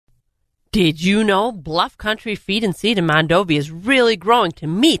Did you know Bluff Country Feed and Seed in Mondovi is really growing to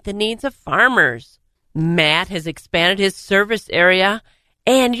meet the needs of farmers? Matt has expanded his service area,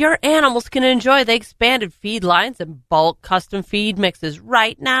 and your animals can enjoy the expanded feed lines and bulk custom feed mixes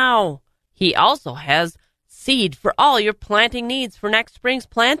right now. He also has seed for all your planting needs for next spring's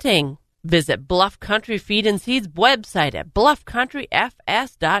planting. Visit Bluff Country Feed and Seed's website at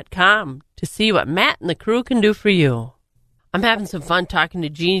bluffcountryfs.com to see what Matt and the crew can do for you. I'm having some fun talking to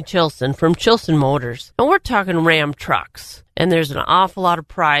Jeannie Chilson from Chilson Motors, and we're talking Ram trucks. And there's an awful lot of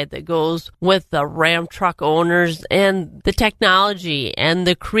pride that goes with the Ram truck owners and the technology and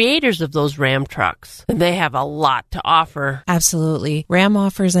the creators of those Ram trucks. And they have a lot to offer. Absolutely. Ram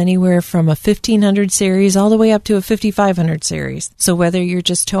offers anywhere from a 1500 series all the way up to a 5500 series. So whether you're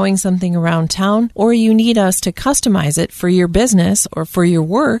just towing something around town or you need us to customize it for your business or for your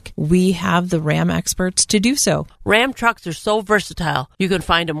work, we have the Ram experts to do so. Ram trucks are so versatile. You can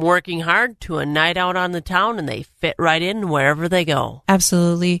find them working hard to a night out on the town, and they fit right in wherever they go.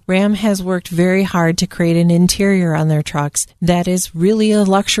 Absolutely. Ram has worked very hard to create an interior on their trucks that is really a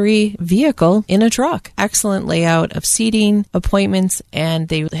luxury vehicle in a truck. Excellent layout of seating, appointments, and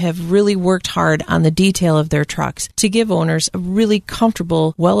they have really worked hard on the detail of their trucks to give owners a really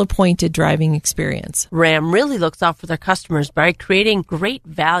comfortable, well-appointed driving experience. Ram really looks out for their customers by creating great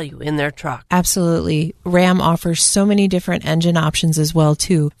value in their truck. Absolutely. Ram offers so many different engine options as well,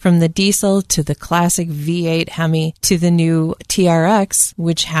 too, from the diesel to the classic V8 Hemi to the new TRX,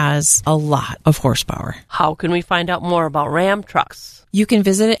 which has a lot of horsepower. How can we find out more about Ram trucks? You can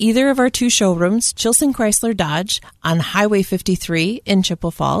visit either of our two showrooms, Chilson Chrysler Dodge on Highway 53 in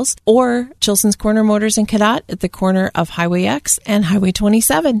Chippewa Falls, or Chilson's Corner Motors in Cadott at the corner of Highway X and Highway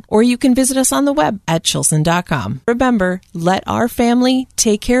 27. Or you can visit us on the web at chilson.com. Remember, let our family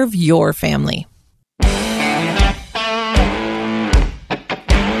take care of your family.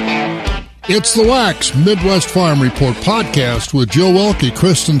 It's the Wax Midwest Farm Report podcast with Joe Welke,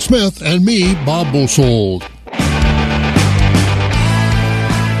 Kristen Smith, and me, Bob Bosold.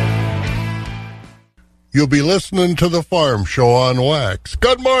 You'll be listening to the Farm Show on Wax.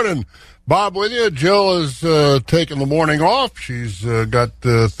 Good morning. Bob with you. Jill is taking the morning off. She's got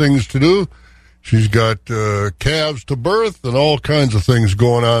things to do. She's got calves to birth and all kinds of things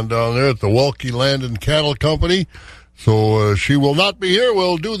going on down there at the Welke Land and Cattle Company. So she will not be here.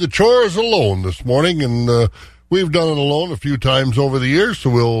 We'll do the chores alone this morning, and we've done it alone a few times over the years,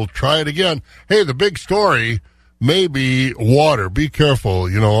 so we'll try it again. Hey, the big story may be water. Be careful.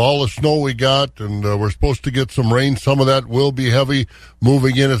 You know, all the snow we got, and we're supposed to get some rain. Some of that will be heavy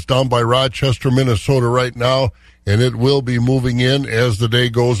moving in. It's down by Rochester, Minnesota right now, and it will be moving in as the day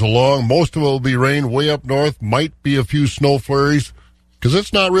goes along. Most of it will be rain way up north. Might be a few snow flurries because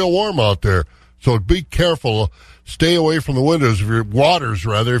it's not real warm out there. So be careful. Stay away from the waters, if you're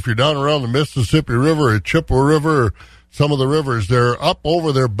down around the Mississippi River or Chippewa River or some of the rivers. They're up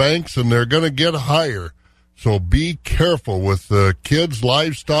over their banks, and they're going to get higher. So be careful with kids,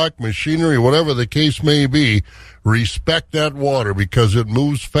 livestock, machinery, whatever the case may be. Respect that water because it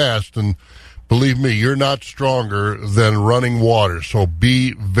moves fast, and believe me, you're not stronger than running water. So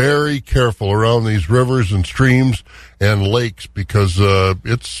be very careful around these rivers and streams and lakes because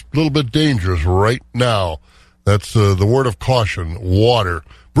it's a little bit dangerous right now. That's the word of caution, water.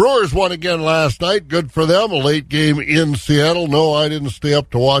 Brewers won again last night. Good for them. A late game in Seattle. No, I didn't stay up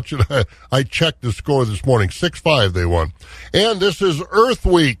to watch it. I checked the score this morning. 6-5 they won. And this is Earth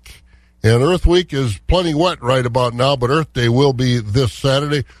Week. And Earth Week is plenty wet right about now, but Earth Day will be this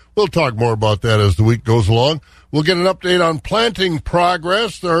Saturday. We'll talk more about that as the week goes along. We'll get an update on planting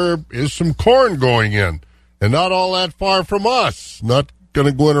progress. There is some corn going in, and not all that far from us. Not going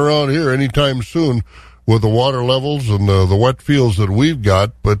to go in around here anytime soon with the water levels and the wet fields that we've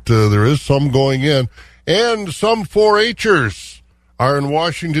got, but there is some going in. And some 4-H'ers are in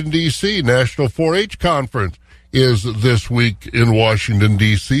Washington, D.C. National 4-H Conference is this week in Washington,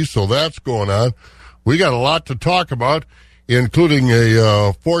 D.C., so that's going on. We got a lot to talk about, including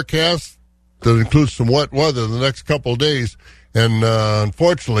a forecast that includes some wet weather the next couple of days, and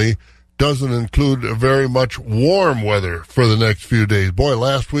unfortunately doesn't include very much warm weather for the next few days. Boy,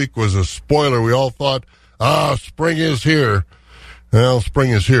 last week was a spoiler. We all thought, spring is here. Well,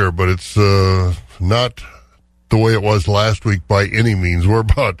 spring is here, but it's not the way it was last week by any means. We're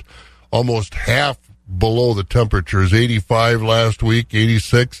about almost half below the temperatures. 85 last week,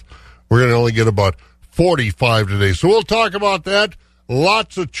 86. We're going to only get about 45 today. So we'll talk about that.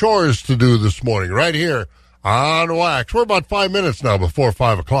 Lots of chores to do this morning right here on Wax. We're about 5 minutes now before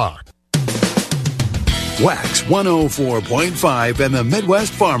 5 o'clock. Wax 104.5 and the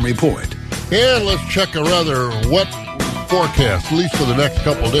Midwest Farm Report. And let's check a rather wet forecast, at least for the next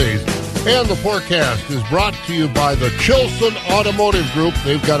couple of days. And the forecast is brought to you by the Chilson Automotive Group.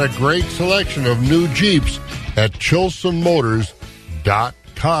 They've got a great selection of new Jeeps at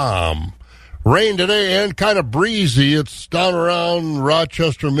ChilsonMotors.com. Rain today and kind of breezy. It's down around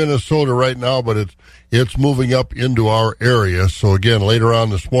Rochester, Minnesota right now, but it's moving up into our area. So again, later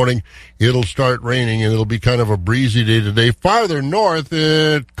on this morning, it'll start raining and it'll be kind of a breezy day today. Farther north,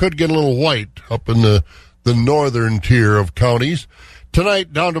 it could get a little white up in the northern tier of counties.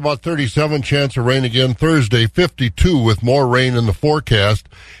 Tonight, down to about 37, chance of rain again. Thursday, 52 with more rain in the forecast.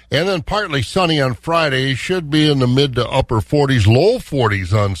 And then partly sunny on Friday. Should be in the mid to upper 40s, low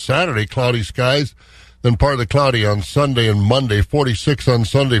 40s on Saturday, cloudy skies. Then partly cloudy on Sunday and Monday, 46 on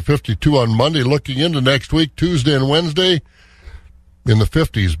Sunday, 52 on Monday. Looking into next week, Tuesday and Wednesday, in the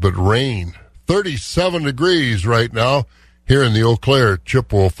 50s, but rain. 37 degrees right now here in the Eau Claire,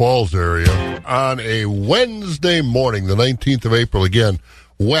 Chippewa Falls area on a Wednesday morning, the 19th of April. Again,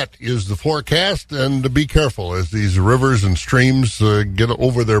 wet is the forecast, and be careful as these rivers and streams get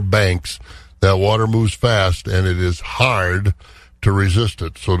over their banks. That water moves fast, and it is hard to resist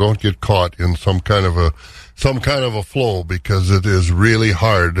it. So don't get caught in some kind of a flow, because it is really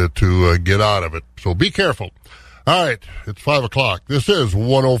hard to get out of it. So be careful. All right, it's 5 o'clock. This is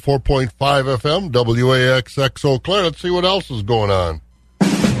 104.5 FM, WAXX Eau Claire. Let's see what else is going on.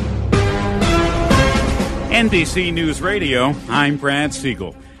 NBC News Radio, I'm Brad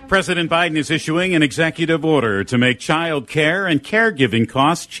Siegel. President Biden is issuing an executive order to make child care and caregiving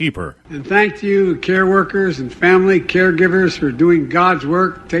costs cheaper. And thank you, care workers and family caregivers, for doing God's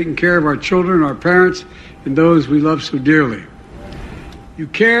work, taking care of our children, our parents, and those we love so dearly. You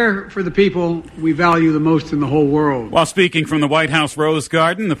care for the people we value the most in the whole world. While speaking from the White House Rose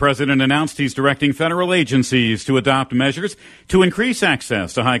Garden, the president announced he's directing federal agencies to adopt measures to increase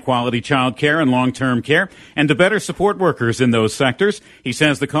access to high-quality child care and long-term care and to better support workers in those sectors. He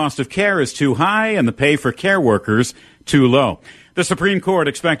says the cost of care is too high and the pay for care workers too low. The Supreme Court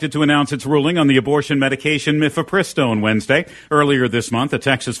expected to announce its ruling on the abortion medication mifepristone Wednesday. Earlier this month, a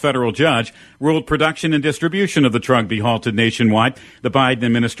Texas federal judge ruled production and distribution of the drug be halted nationwide. The Biden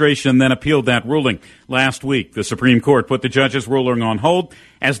administration then appealed that ruling. Last week, the Supreme Court put the judge's ruling on hold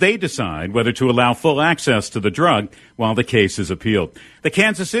as they decide whether to allow full access to the drug while the case is appealed. The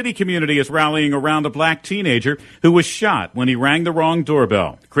Kansas City community is rallying around a black teenager who was shot when he rang the wrong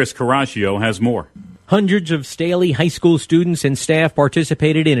doorbell. Chris Coraggio has more. Hundreds of Staley High School students and staff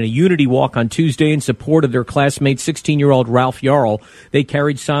participated in a unity walk on Tuesday in support of their classmate 16-year-old Ralph Yarl. They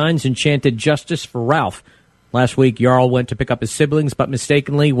carried signs and chanted "Justice for Ralph." Last week, Yarl went to pick up his siblings, but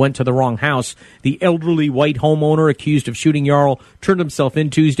mistakenly went to the wrong house. The elderly white homeowner accused of shooting Yarl turned himself in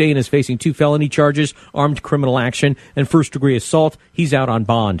Tuesday and is facing 2 felony charges, armed criminal action, and first-degree assault. He's out on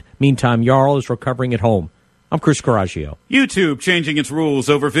bond. Meantime, Yarl is recovering at home. I'm Chris Coraggio. YouTube changing its rules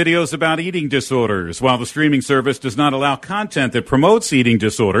over videos about eating disorders. While the streaming service does not allow content that promotes eating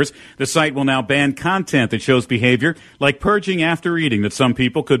disorders, the site will now ban content that shows behavior like purging after eating that some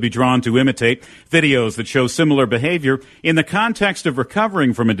people could be drawn to imitate. Videos that show similar behavior in the context of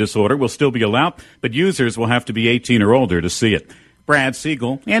recovering from a disorder will still be allowed, but users will have to be 18 or older to see it. Brad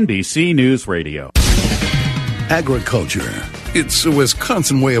Siegel, NBC News Radio. Agriculture. It's a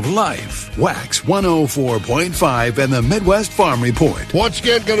Wisconsin way of life. Wax 104.5 and the Midwest Farm Report. Once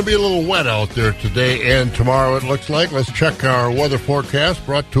again, going to be a little wet out there today and tomorrow, it looks like. Let's check our weather forecast,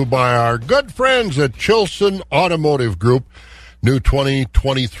 brought to you by our good friends at Chilson Automotive Group. New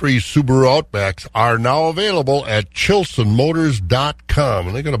 2023 Subaru Outbacks are now available at ChilsonMotors.com.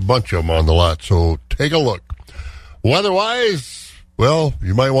 And they got a bunch of them on the lot, so take a look. Weather-wise, well,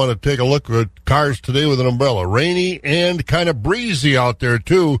 you might want to take a look at cars today with an umbrella. Rainy and kind of breezy out there,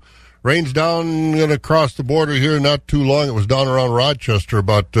 too. Rain's down and across the border here not too long. It was down around Rochester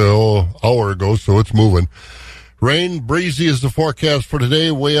about an hour ago, so it's moving. Rain, breezy is the forecast for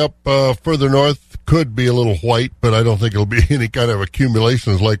today. Way up further north, could be a little white, but I don't think it'll be any kind of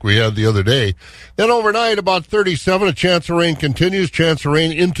accumulations like we had the other day. Then overnight, about 37, a chance of rain continues. Chance of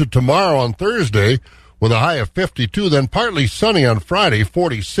rain into tomorrow on Thursday, with a high of 52, then partly sunny on Friday,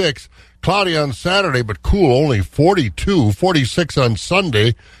 46. Cloudy on Saturday, but cool, only 42. 46 on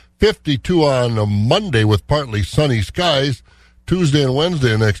Sunday, 52 on Monday with partly sunny skies. Tuesday and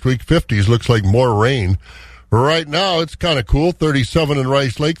Wednesday next week, 50s. Looks like more rain. Right now, it's kind of cool. 37 in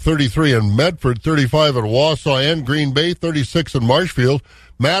Rice Lake, 33 in Medford, 35 at Wausau and Green Bay, 36 in Marshfield.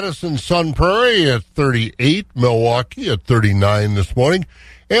 Madison, Sun Prairie at 38. Milwaukee at 39 this morning.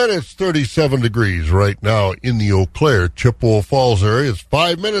 And it's 37 degrees right now in the Eau Claire, Chippewa Falls area. It's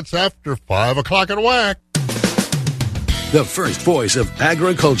 5 minutes after 5 o'clock at WAC. the first voice of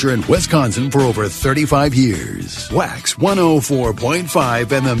agriculture in Wisconsin for over 35 years. Wax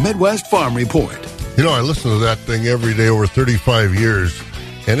 104.5 and the Midwest Farm Report. You know, I listen to that thing every day over 35 years,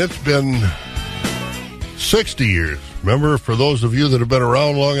 and it's been 60 years. Remember, for those of you that have been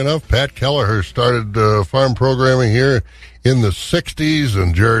around long enough, Pat Kelleher started farm programming here in the 60s,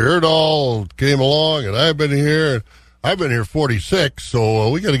 and Jerry Erdahl came along, and I've been here. I've been here 46, so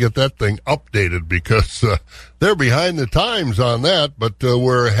we got to get that thing updated because they're behind the times on that, but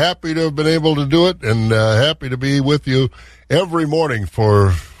we're happy to have been able to do it and happy to be with you every morning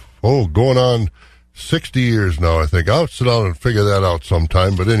for, going on 60 years now, I think. I'll sit down and figure that out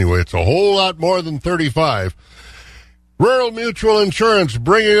sometime, but anyway, it's a whole lot more than 35. Rural Mutual Insurance,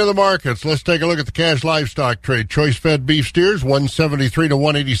 bringing you the markets. Let's take a look at the cash livestock trade. Choice-fed beef steers, 173 to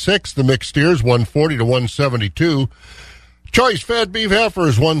 186. The mixed steers, 140 to 172. Choice-fed beef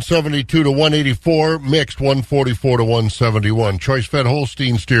heifers, 172 to 184. Mixed, 144 to 171. Choice-fed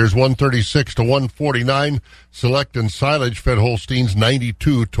Holstein steers, 136 to 149. Select and silage-fed Holsteins,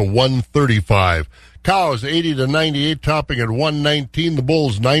 92 to 135. Cows, 80 to 98, topping at 119. The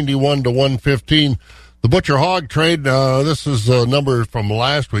bulls, 91 to 115. The butcher hog trade, this is a number from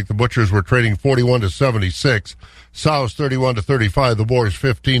last week. The butchers were trading 41 to 76. Sows 31 to 35. The boars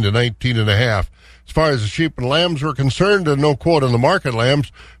 15 to 19 and a half. As far as the sheep and lambs were concerned, no quote on the market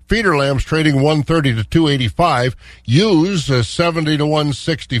lambs. Feeder lambs trading 130 to 285. Ewes 70 to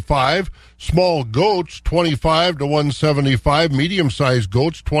 165. Small goats 25 to 175. Medium-sized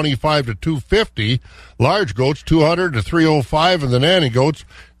goats 25 to 250. Large goats 200 to 305. And the nanny goats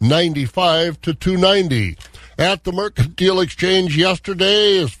 95 to 290. At the Mercantile Exchange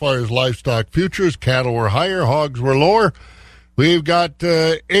yesterday, as far as livestock futures, cattle were higher, hogs were lower. We've got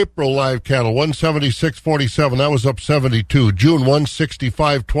April live cattle, 176.47. That was up 72. June,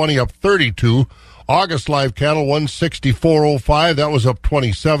 165.20, up 32. August live cattle, 164.05. That was up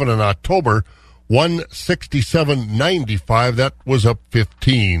 27. And October, 167.95. That was up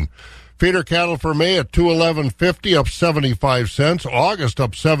 15. Feeder cattle for May at 211.50, up 75 cents. August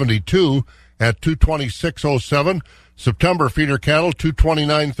up 72 at 226.07. September feeder cattle,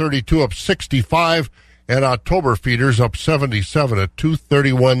 229.32, up 65. And October feeders up 77 at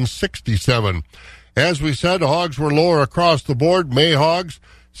 231.67. As we said, hogs were lower across the board. May hogs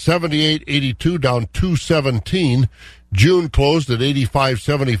 78.82 down 217. June closed at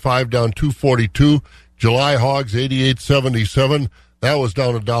 85.75 down 242. July hogs 88.77. That was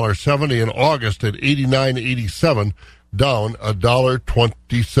down $1.70. And August at 89.87 down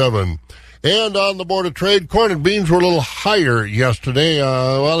 $1.27. And on the Board of Trade, corn and beans were a little higher yesterday.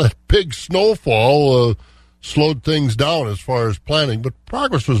 That big snowfall slowed things down as far as planting, but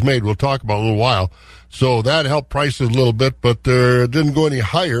progress was made. We'll talk about in a little while. So that helped prices a little bit, but it didn't go any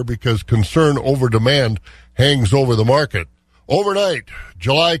higher because concern over demand hangs over the market. Overnight,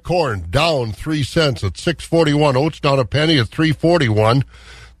 July corn down 3 cents at 6.41. Oats down a penny at 3.41.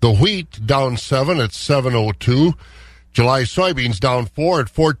 The wheat down 7 at 7.02. July soybeans down 4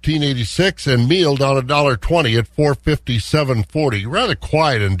 at 14.86, and meal down $1.20 at 457.40. Rather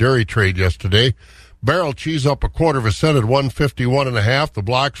quiet in dairy trade yesterday. Barrel cheese up 1/4 cent at 151.5. The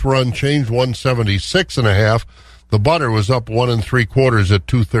blocks were unchanged, 176.5. The butter was up 1 3/4 at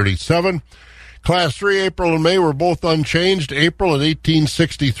 237. Class 3 April and May were both unchanged. April at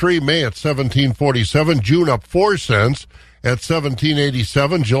 18.63, May at 17.47, June up 4 cents at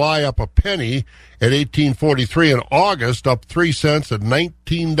 17.87, July up a penny at 18.43, and August up 3 cents at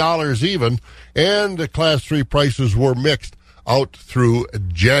 $19 even. And the Class 3 prices were mixed out through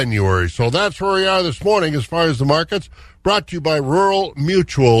January. So that's where we are this morning as far as the markets. Brought to you by Rural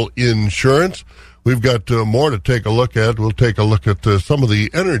Mutual Insurance. We've got more to take a look at. We'll take a look at some of the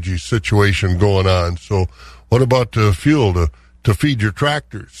energy situation going on. So what about fuel to feed your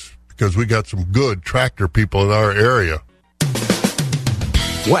tractors? Because we got some good tractor people in our area.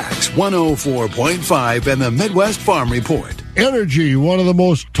 Wax 104.5 and the Midwest Farm Report. Energy, one of the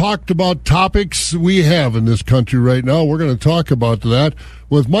most talked about topics we have in this country right now. We're going to talk about that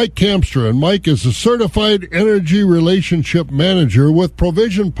with Mike Kamstra. And Mike is a certified energy relationship manager with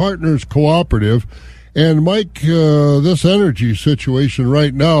ProVision Partners Cooperative. And Mike, this energy situation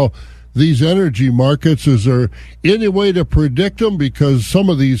right now, these energy markets, is there any way to predict them? Because some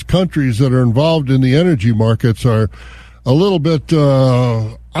of these countries that are involved in the energy markets are a little bit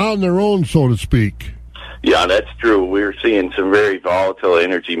on their own, so to speak. Yeah, that's true. We're seeing some very volatile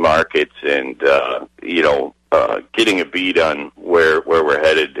energy markets, and getting a beat on where we're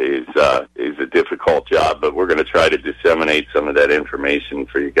headed is a difficult job. But we're going to try to disseminate some of that information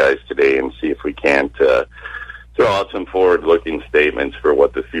for you guys today, and see if we can't throw out some forward-looking statements for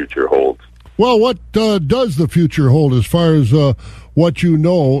what the future holds. Well, what does the future hold as far as what you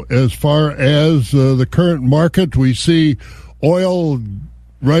know, as far as the current market? We see oil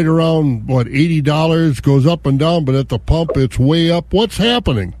right around, $80, goes up and down, but at the pump it's way up. What's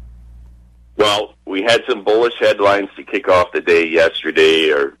happening? Well, we had some bullish headlines to kick off the day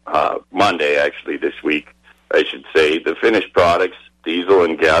yesterday, or Monday, actually, this week, I should say. The finished products, diesel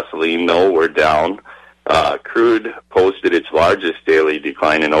and gasoline, though, were down. Crude posted its largest daily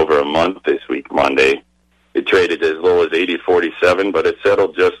decline in over a month this week, Monday. It traded as low as $80.47, but it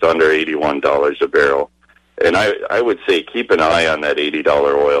settled just under $81 a barrel. And I would say keep an eye on that $80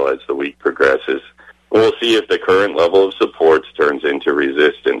 oil as the week progresses. We'll see if the current level of supports turns into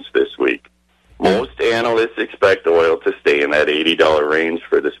resistance this week. Most analysts expect oil to stay in that $80 range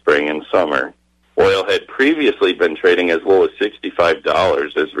for the spring and summer. Oil had previously been trading as low as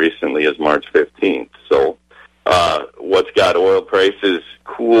 $65 as recently as March 15th. So what's got oil prices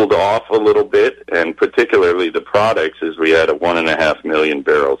cooled off a little bit, and particularly the products, is we had a 1.5 million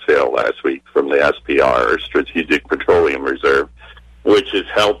barrel sale last week from the SPR, or Strategic Petroleum Reserve, which has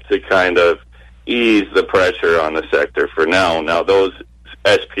helped to kind of ease the pressure on the sector for now. Now, those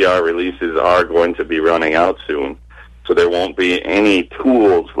SPR releases are going to be running out soon, so there won't be any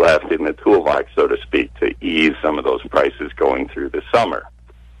tools left in the toolbox, so to speak, to ease some of those prices going through the summer.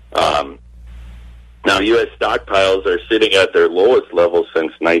 Now, U.S. stockpiles are sitting at their lowest level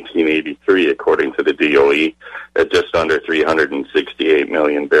since 1983, according to the DOE, at just under 368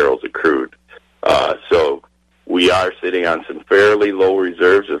 million barrels of crude. So we are sitting on some fairly low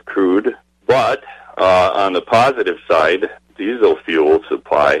reserves of crude, but on the positive side, diesel fuel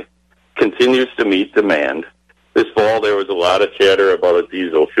supply continues to meet demand. This fall, there was a lot of chatter about a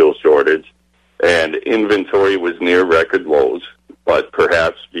diesel fuel shortage, and inventory was near record lows. But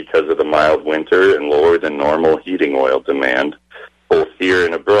perhaps because of the mild winter and lower than normal heating oil demand, both here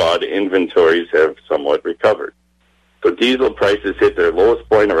and abroad, inventories have somewhat recovered. So diesel prices hit their lowest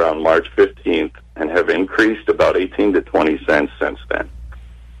point around March 15th and have increased about 18 to 20 cents since then.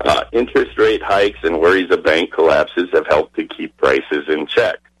 Interest rate hikes and worries of bank collapses have helped to keep prices in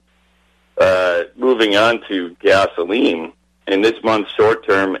check. Moving on to gasoline, in this month's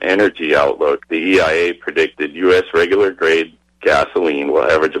short-term energy outlook, the EIA predicted U.S. regular grade gasoline will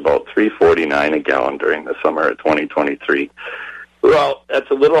average about $3.49 a gallon during the summer of 2023. Well,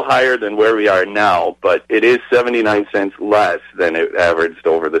 that's a little higher than where we are now, but it is 79 cents less than it averaged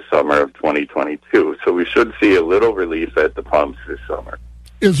over the summer of 2022. So we should see a little relief at the pumps this summer.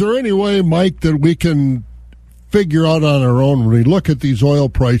 Is there any way, Mike, that we can figure out on our own when we look at these oil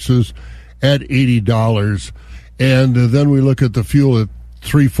prices at $80 and then we look at the fuel at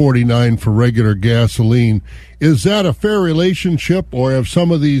 $3.49 for regular gasoline? Is that a fair relationship, or have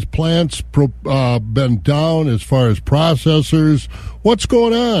some of these plants been down as far as processors? What's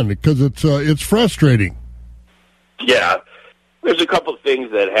going on? Because it's frustrating. Yeah, there's a couple of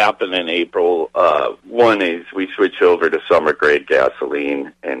things that happen in April. One is we switch over to summer grade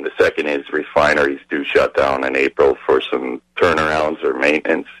gasoline, and the second is refineries do shut down in April for some turnarounds or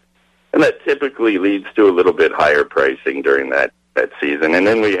maintenance, and that typically leads to a little bit higher pricing during that season. And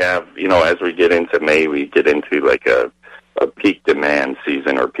then we have, as we get into May, we get into like a peak demand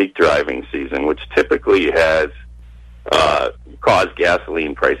season or peak driving season, which typically has caused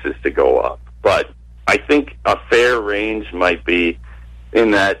gasoline prices to go up. But I think a fair range might be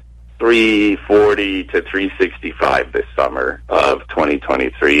in that $3.40 to $3.65 this summer of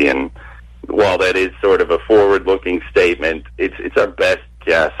 2023. And while that is sort of a forward-looking statement, it's our best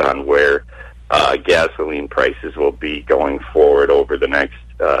guess on where gasoline prices will be going forward over the next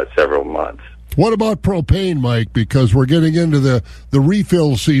several months. What about propane, Mike? Because we're getting into the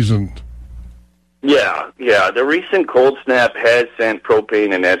refill season. Yeah. The recent cold snap has sent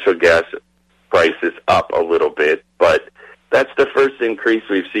propane and natural gas prices up a little bit, but that's the first increase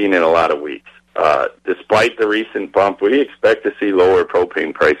we've seen in a lot of weeks. Despite the recent bump, we expect to see lower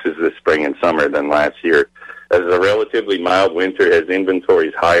propane prices this spring and summer than last year, as a relatively mild winter has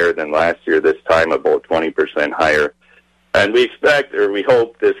inventories higher than last year this time, about 20% higher. And we expect, or we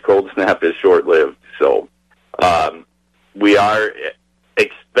hope, this cold snap is short-lived. So we are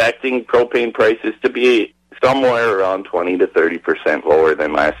expecting propane prices to be somewhere around 20 to 30% lower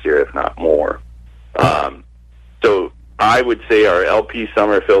than last year, if not more. So I would say our LP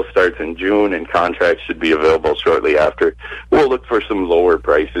summer fill starts in June, and contracts should be available shortly after. We'll look for some lower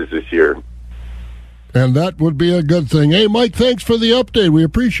prices this year. And that would be a good thing. Hey, Mike, thanks for the update. We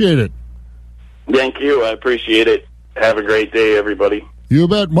appreciate it. Thank you. I appreciate it. Have a great day, everybody. You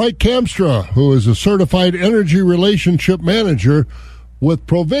bet. Mike Kamstra, who is a certified energy relationship manager with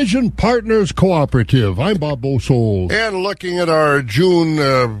ProVision Partners Cooperative. I'm Bob Bosold. And looking at our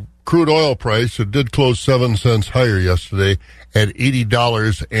June crude oil price. It did close 7 cents higher yesterday at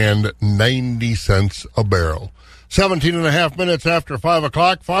 $80.90 a barrel. 17 and a half minutes after 5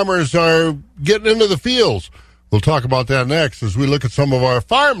 o'clock, farmers are getting into the fields. We'll talk about that next as we look at some of our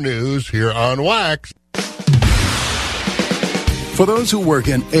farm news here on Wax. For those who work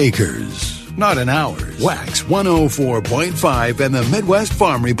in acres, not in hours, Wax 104.5 and the Midwest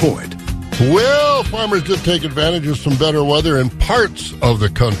Farm Report. Well, farmers did take advantage of some better weather in parts of the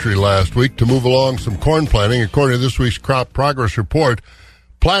country last week to move along some corn planting. According to this week's crop progress report,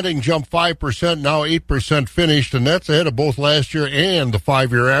 planting jumped 5%, now 8% finished, and that's ahead of both last year and the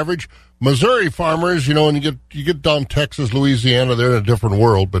 5-year average. Missouri farmers, and you get down Texas, Louisiana, they're in a different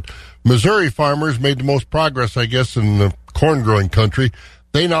world, but Missouri farmers made the most progress, I guess, in the corn growing country.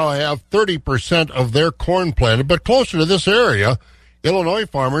 They now have 30% of their corn planted, but closer to this area, Illinois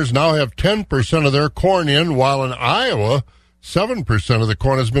farmers now have 10% of their corn in, while in Iowa, 7% of the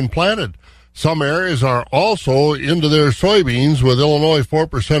corn has been planted. Some areas are also into their soybeans, with Illinois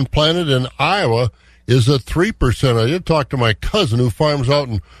 4% planted, and Iowa is at 3%. I did talk to my cousin who farms out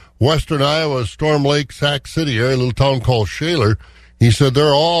in western Iowa, Storm Lake, Sac City area, a little town called Shaler. He said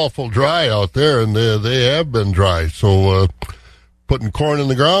they're awful dry out there, and they have been dry. So putting corn in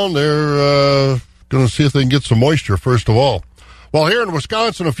the ground, they're going to see if they can get some moisture first of all. Well, here in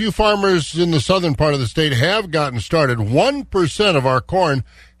Wisconsin, a few farmers in the southern part of the state have gotten started. 1% of our corn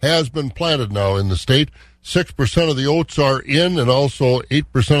has been planted now in the state. 6% of the oats are in, and also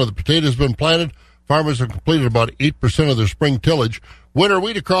 8% of the potatoes have been planted. Farmers have completed about 8% of their spring tillage. Winter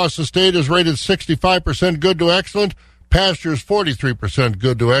wheat across the state is rated 65% good to excellent. Pastures 43%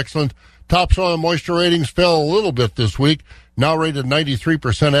 good to excellent. Topsoil moisture ratings fell a little bit this week, now rated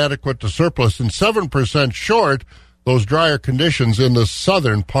 93% adequate to surplus and 7% short those drier conditions in the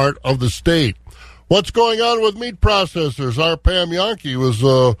southern part of the state. What's going on with meat processors? Our Pam Yankee was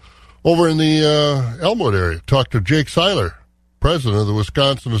over in the Elmwood area. Talked to Jake Seiler, president of the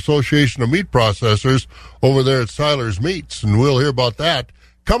Wisconsin Association of Meat Processors over there at Seiler's Meats, and we'll hear about that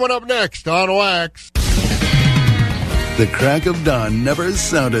coming up next on Wax. The crack of dawn never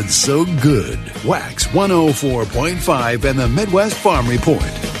sounded so good. Wax 104.5 and the Midwest Farm Report.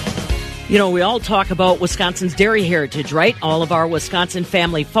 We all talk about Wisconsin's dairy heritage, right? All of our Wisconsin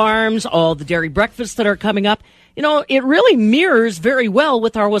family farms, all the dairy breakfasts that are coming up. It really mirrors very well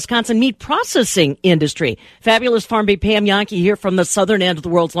with our Wisconsin meat processing industry. Fabulous Farm Babe Pam Yankee here from the southern end of the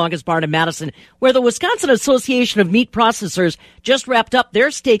world's longest barn in Madison, where the Wisconsin Association of Meat Processors just wrapped up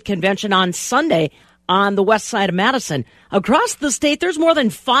their state convention on Sunday on the west side of Madison. Across the state, there's more than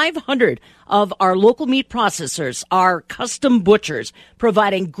 500 of our local meat processors, our custom butchers,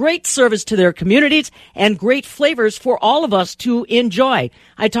 providing great service to their communities and great flavors for all of us to enjoy.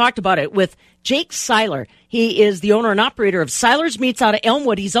 I talked about it with Jake Seiler. He is the owner and operator of Seiler's Meats out of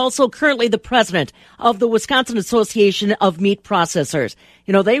Elmwood. He's also currently the president of the Wisconsin Association of Meat Processors.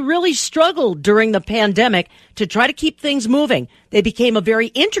 They really struggled during the pandemic to try to keep things moving. They became a very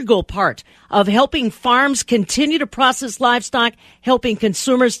integral part of helping farms continue to process livestock, helping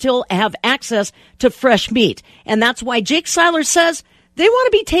consumers still have access to fresh meat. And that's why Jake Seiler says they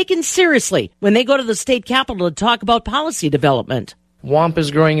want to be taken seriously when they go to the state capitol to talk about policy development. WAMP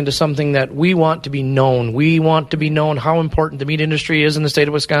is growing into something that we want to be known. We want to be known how important the meat industry is in the state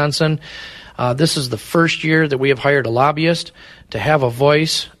of Wisconsin. This is the first year that we have hired a lobbyist to have a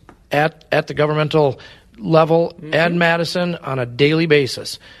voice at the governmental level at Madison on a daily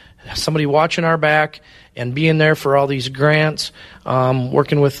basis. Somebody watching our back and being there for all these grants,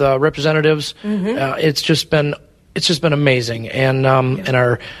 working with representatives. It's just been amazing, and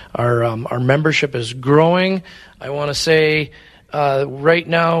our membership is growing. I want to say. Right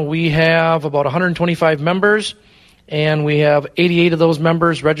now, we have about 125 members, and we have 88 of those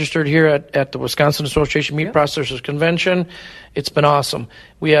members registered here at the Wisconsin Association Meat Processors Convention. It's been awesome.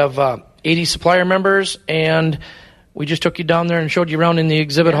 We have 80 supplier members, and we just took you down there and showed you around in the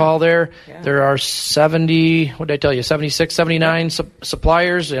exhibit hall there. There are 76, 79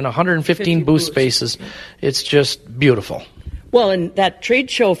 suppliers and 115 booth spaces. It's just beautiful. Well, and that trade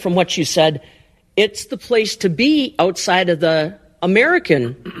show, from what you said, it's the place to be outside of the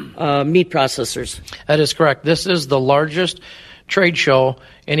American meat processors. That is correct. This is the largest trade show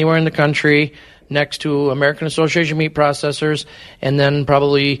anywhere in the country, next to American Association of Meat Processors, and then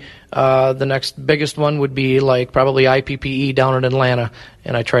probably the next biggest one would be probably IPPE down in Atlanta,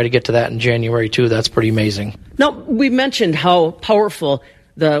 and I try to get to that in January too. That's pretty amazing. Now, we mentioned how powerful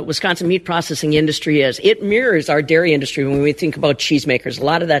the Wisconsin meat processing industry is. It mirrors our dairy industry when we think about cheesemakers. A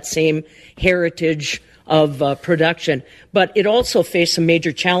lot of that same heritage of production, but it also faced some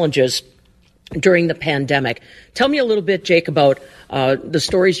major challenges during the pandemic. Tell me a little bit, Jake, about the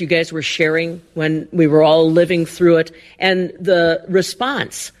stories you guys were sharing when we were all living through it and the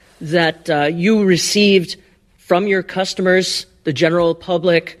response that you received from your customers, the general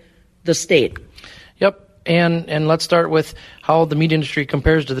public, the state. Yep. And let's start with how the meat industry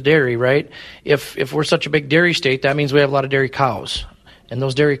compares to the dairy, right? If we're such a big dairy state, that means we have a lot of dairy cows. And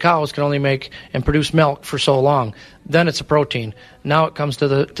those dairy cows can only make and produce milk for so long. Then it's a protein. Now it comes to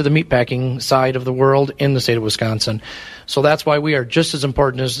the meat packing side of the world in the state of Wisconsin. So that's why we are just as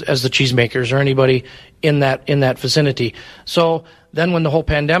important as the cheesemakers or anybody in that vicinity. So then when the whole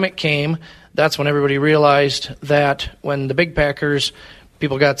pandemic came, that's when everybody realized that when the big packers,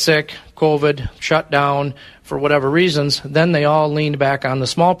 people got sick, COVID, shut down for whatever reasons, then they all leaned back on the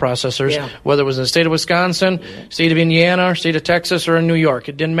small processors, whether it was in the state of Wisconsin, state of Indiana, state of Texas, or in New York.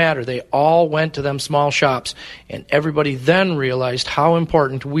 It didn't matter. They all went to them small shops. And everybody then realized how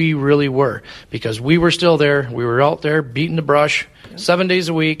important we really were because we were still there. We were out there beating the brush 7 days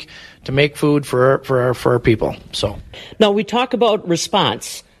a week to make food for our people. So now we talk about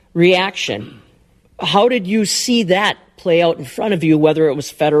response, reaction. How did you see that play out in front of you, whether it was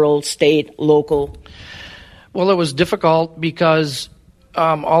federal, state, local? Well, it was difficult because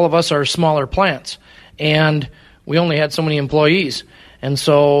all of us are smaller plants, and we only had so many employees. And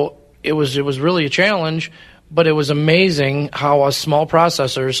so it was really a challenge, but it was amazing how us small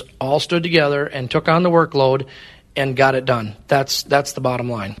processors all stood together and took on the workload and got it done. That's the bottom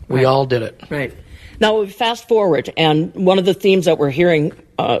line. We all did it. Right. Now, fast forward, and one of the themes that we're hearing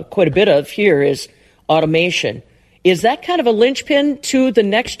quite a bit of here is automation. Is that kind of a linchpin to the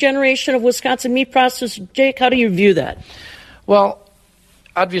next generation of Wisconsin meat processors? Jake, how do you view that? Well,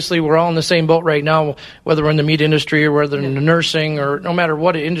 obviously we're all in the same boat right now, whether we're in the meat industry or whether in the nursing or no matter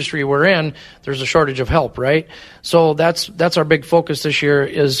what industry we're in, there's a shortage of help, right? So that's our big focus this year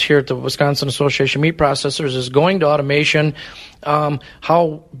is here at the Wisconsin Association of Meat Processors is going to automation,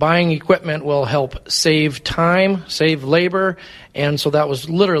 how buying equipment will help save time, save labor, and so that was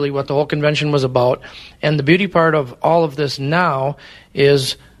literally what the whole convention was about. And the beauty part of all of this now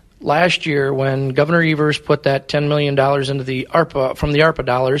is last year when Governor Evers put that $10 million into the ARPA, from the ARPA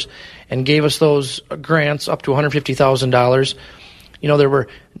dollars, and gave us those grants up to $150,000, there were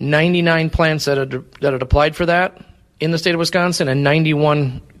 99 plants that had applied for that in the state of Wisconsin, and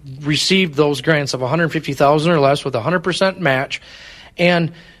 91 received those grants of $150,000 or less with a 100% match.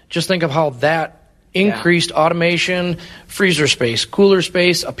 And just think of how that increased automation, freezer space, cooler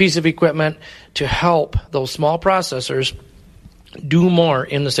space, a piece of equipment to help those small processors do more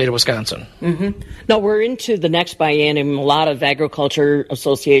in the state of Wisconsin. Mm-hmm. Now, we're into the next biennium. A lot of agriculture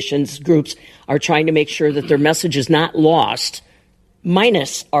associations, groups are trying to make sure that their message is not lost,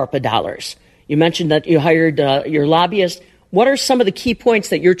 minus ARPA dollars. You mentioned that you hired your lobbyist. What are some of the key points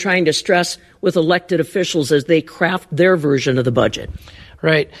that you're trying to stress with elected officials as they craft their version of the budget?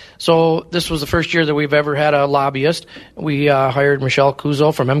 Right. So this was the first year that we've ever had a lobbyist. We hired Michelle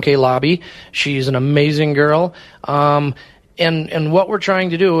Kuzo from MK Lobby. She's an amazing girl. And what we're trying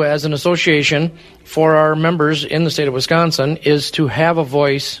to do as an association for our members in the state of Wisconsin is to have a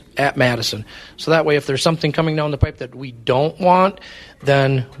voice at Madison. So that way, if there's something coming down the pipe that we don't want,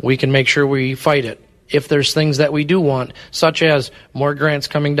 then we can make sure we fight it. If there's things that we do want, such as more grants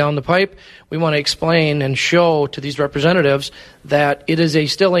coming down the pipe, we want to explain and show to these representatives that it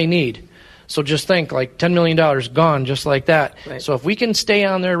is still a need. So just think, like $10 million gone just like that. Right. So if we can stay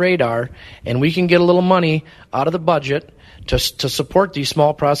on their radar and we can get a little money out of the budget to support these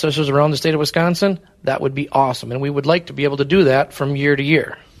small processors around the state of Wisconsin, that would be awesome. And we would like to be able to do that from year to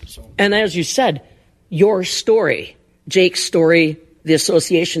year. And as you said, your story, Jake's story, the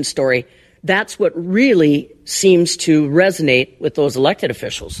association story, that's what really seems to resonate with those elected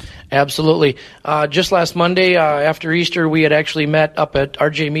officials. Absolutely. Just last Monday, after Easter, we had actually met up at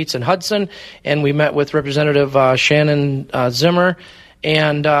RJ Meats in Hudson, and we met with Representative Shannon Zimmer,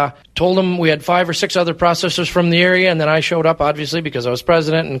 and told him we had 5 or 6 other processors from the area, and then I showed up, obviously, because I was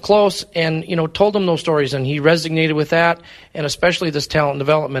president and close, and, told him those stories, and he resonated with that, and especially this talent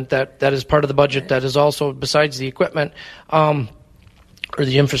development that is part of the budget that is also, besides the equipment, or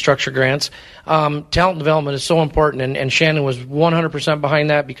the infrastructure grants. Talent development is so important, and Shannon was 100% behind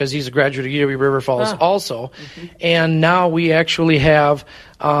that because he's a graduate of UW River Falls also. Mm-hmm. And now we actually have,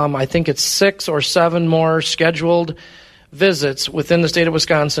 I think it's 6 or 7 more scheduled visits within the state of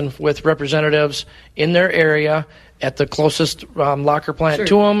Wisconsin with representatives in their area at the closest locker plant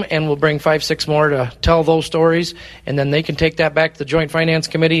to them, and we'll bring 5, 6 more to tell those stories, and then they can take that back to the Joint Finance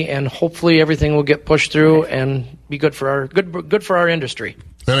Committee, and hopefully everything will get pushed through and be good for our industry.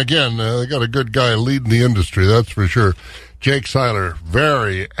 And again, they got a good guy leading the industry, that's for sure. Jake Seiler,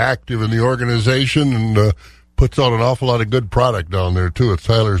 very active in the organization and puts out an awful lot of good product down there, too, at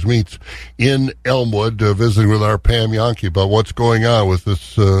Seiler's Meats in Elmwood, visiting with our Pam Yankee about what's going on with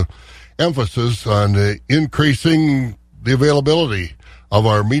this emphasis on increasing the availability of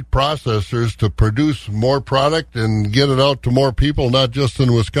our meat processors to produce more product and get it out to more people, not just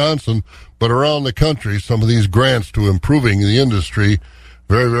in Wisconsin, but around the country. Some of these grants to improving the industry,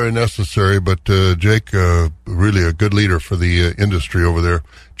 very, very necessary. But Jake, really a good leader for the industry over there.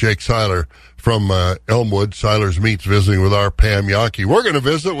 Jake Seiler from Elmwood, Seiler's Meats, visiting with our Pam Yankee. We're going to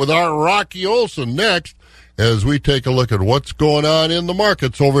visit with our Rocky Olson next as we take a look at what's going on in the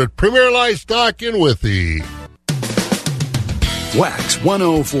markets over at Premier Livestock in Withee. Wax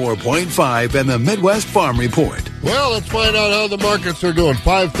 104.5 and the Midwest Farm Report. Well, let's find out how the markets are doing.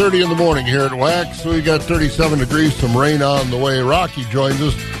 5:30 in the morning here at Wax. We got 37 degrees, some rain on the way. Rocky joins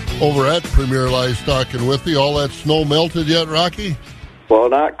us over at Premier Livestock in Withee. All that snow melted yet, Rocky? Well,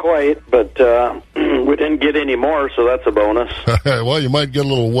 not quite, but we didn't get any more, so that's a bonus. Well, you might get a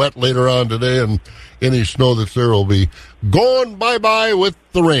little wet later on today, and any snow that's there will be going bye-bye with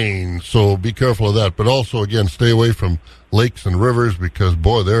the rain. So be careful of that. But also, again, stay away from lakes and rivers because,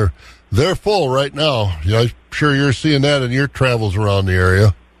 boy, they're full right now. Yeah, I'm sure you're seeing that in your travels around the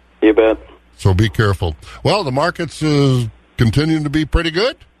area. You bet. So be careful. Well, the market's continuing to be pretty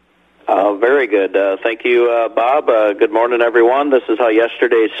good. Very good. Thank you, Bob. Good morning, everyone. This is how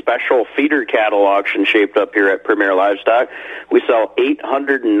yesterday's special feeder cattle auction shaped up here at Premier Livestock. We saw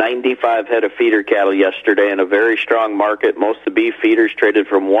 895 head of feeder cattle yesterday in a very strong market. Most of the beef feeders traded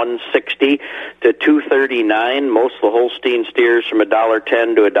from $160 to $239. Most of the Holstein steers from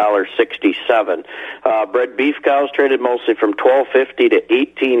 $1.10 to $1.67. Bred beef cows traded mostly from $12.50 to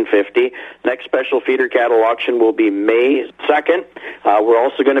 $18.50. Next special feeder cattle auction will be May 2nd. We're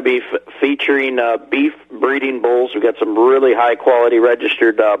also going to be featuring beef breeding bulls. We've got some really high-quality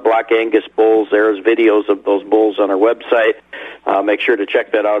registered Black Angus bulls. There's videos of those bulls on our website. Make sure to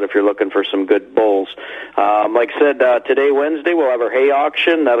check that out if you're looking for some good bulls. Like I said, today, Wednesday, we'll have our hay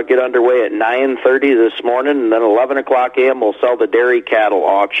auction. That'll get underway at 9:30 this morning, and then 11 o'clock a.m. we'll sell the dairy cattle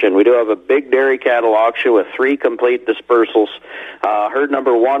auction. We do have a big dairy cattle auction with 3 complete dispersals. Herd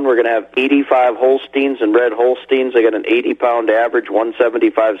number 1, we're going to have 85 Holsteins and red Holsteins. They got an 80-pound average,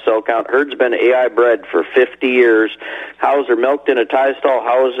 175 cell count. Herd's been AI bred for 50 years. Cows are milked in a tie stall,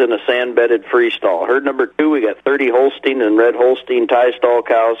 housed in a sand-bedded freestall. Herd number 2, we got 30 Holstein and red Holstein tie stall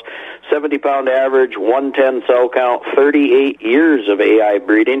cows, 70-pound average, 110 cell count, 38 years of AI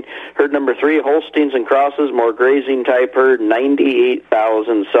breeding. Herd number 3, Holsteins and crosses, more grazing type herd,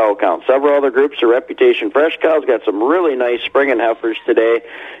 98,000 cell count. Several other groups of Reputation Fresh cows got some really nice springing heifers today,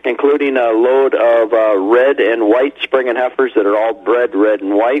 including a load of red and white springing heifers that are all bred red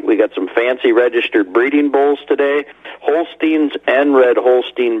and white. We got some fancy registered breeding bulls today, Holsteins and red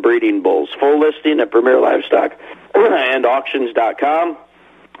Holstein breeding bulls. Full listing at Premier Livestock and auctions.com.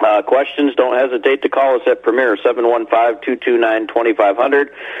 Questions, don't hesitate to call us at Premier, 715-229-2500.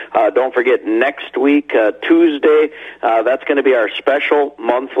 Don't forget, next week, Tuesday, that's going to be our special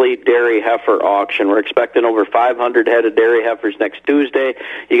monthly dairy heifer auction. We're expecting over 500 head of dairy heifers next Tuesday.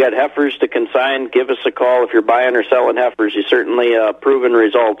 You got heifers to consign, give us a call. If you're buying or selling heifers, you certainly proven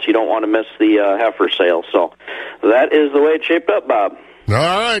results. You don't want to miss the heifer sale. So that is the way it shaped up, Bob. All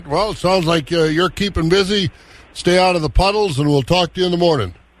right. Well, it sounds like you're keeping busy. Stay out of the puddles, and we'll talk to you in the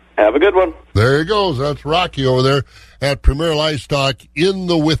morning. Have a good one. There he goes. That's Rocky over there at Premier Livestock in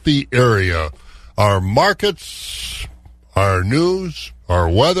the Withee area. Our markets, our news, our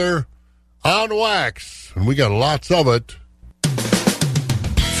weather on Wax, and we got lots of it.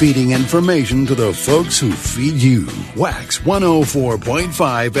 Feeding information to the folks who feed you. Wax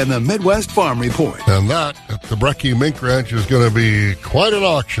 104.5 and the Midwest Farm Report. And that at the Brecky Mink Ranch is going to be quite an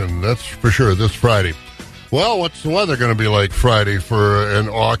auction, that's for sure, this Friday. Well, what's the weather going to be like Friday for an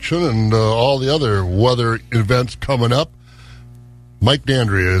auction and all the other weather events coming up? Mike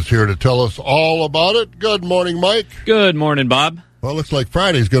Dandria is here to tell us all about it. Good morning, Mike. Good morning, Bob. Well, looks like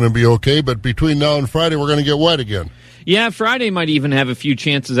Friday's going to be okay, but between now and Friday, we're going to get wet again. Yeah, Friday might even have a few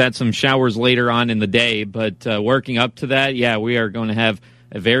chances at some showers later on in the day, but working up to that, yeah, we are going to have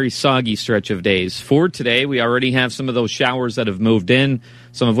a very soggy stretch of days. For today, we already have some of those showers that have moved in,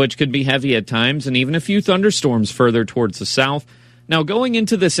 some of which could be heavy at times, and even a few thunderstorms further towards the south. Now, going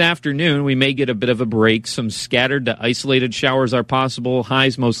into this afternoon, we may get a bit of a break. Some scattered to isolated showers are possible,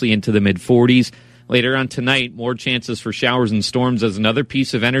 highs mostly into the mid-40s. Later on tonight, more chances for showers and storms as another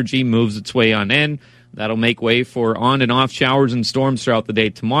piece of energy moves its way on in. That'll make way for on and off showers and storms throughout the day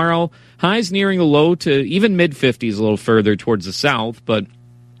tomorrow. Highs nearing the low to even mid-50s a little further towards the south, but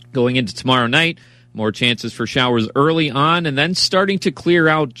going into tomorrow night, More chances for showers early on and then starting to clear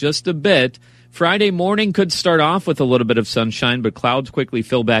out just a bit. Friday morning could start off with a little bit of sunshine, but clouds quickly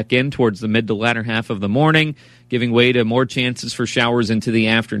fill back in towards the mid to latter half of the morning, giving way to more chances for showers into the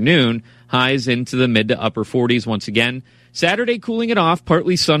afternoon. Highs into the mid to upper 40s once again. Saturday cooling it off,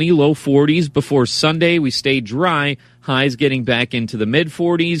 partly sunny, low 40s. Before Sunday, we stay dry, highs getting back into the mid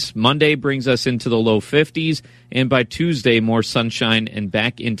 40s. Monday brings us into the low 50s, and by Tuesday, more sunshine and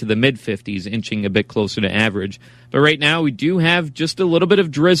back into the mid 50s, inching a bit closer to average. But right now, we do have just a little bit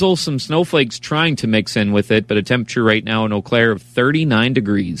of drizzle, some snowflakes trying to mix in with it, but a temperature right now in Eau Claire of 39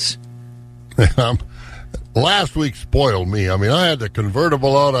 degrees. Last week spoiled me. I mean, I had the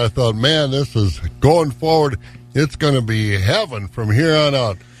convertible out. I thought, man, this is going forward. It's going to be heaven from here on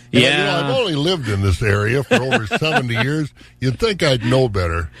out. And, I've only lived in this area for over 70 years. You'd think I'd know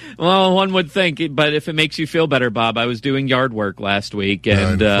better. Well, one would think, but if it makes you feel better, Bob, I was doing yard work last week,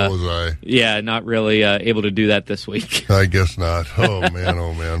 and so was I. Yeah, not really able to do that this week. I guess not. Oh man,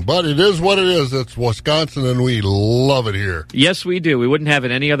 oh man. But it is what it is. It's Wisconsin, and we love it here. Yes, we do. We wouldn't have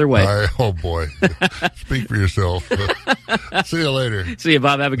it any other way. Oh boy, speak for yourself. See you later. See you,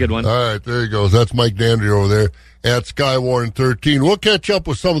 Bob. Have a good one. All right, there he goes. That's Mike Dandry over there at Skywarn 13. We'll catch up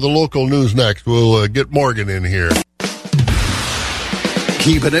with some of the local news next. We'll get Morgan in here.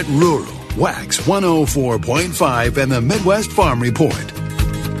 Keeping it rural. Wax 104.5 and the Midwest Farm Report.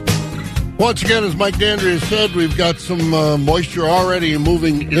 Once again, as Mike Dandry has said, we've got some moisture already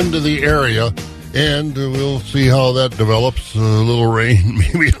moving into the area, and we'll see how that develops. A little rain,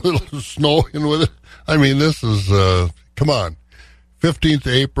 maybe a little snow in with it. I mean, this is, come on. 15th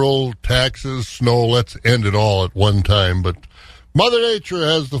April, taxes, snow, let's end it all at one time. But Mother Nature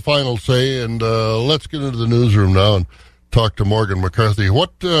has the final say, and let's get into the newsroom now and talk to Morgan McCarthy.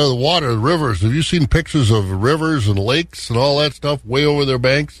 What water, rivers, have you seen pictures of rivers and lakes and all that stuff way over their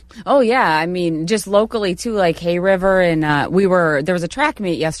banks? Oh, yeah. I mean, just locally, too, like Hay River. And there was a track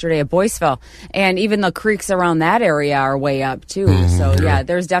meet yesterday at Boyceville. And even the creeks around that area are way up, too. Yeah,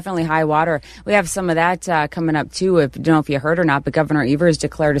 there's definitely high water. We have some of that coming up, too. I don't know if you heard or not, but Governor Evers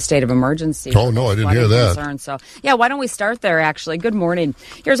declared a state of emergency. Oh, no, I didn't hear that. Concerns. So, yeah, why don't we start there, actually? Good morning.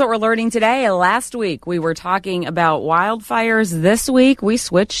 Here's what we're learning today. Last week, we were talking about wildfires. This week, we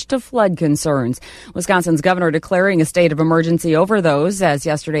switched to flood concerns. Wisconsin's governor declaring a state of emergency over those, as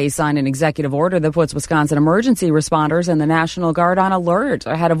yesterday he signed an executive order that puts Wisconsin emergency responders and the National Guard on alert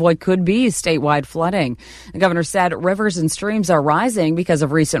ahead of what could be statewide flooding. The governor said rivers and streams are rising because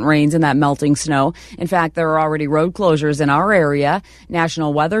of recent rains and that melting snow. In fact, there are already road closures in our area.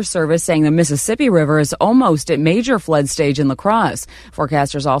 National Weather Service saying the Mississippi River is almost at major flood stage in La Crosse.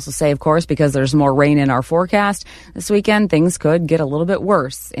 Forecasters also say, of course, because there's more rain in our forecast this weekend, things could get a little bit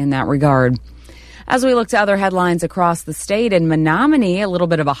worse in that regard. As we look to other headlines across the state, in Menominee, a little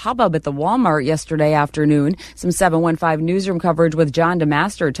bit of a hubbub at the Walmart yesterday afternoon. Some 715 newsroom coverage with John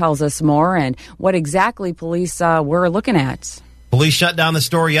DeMaster tells us more and what exactly police were looking at. Police shut down the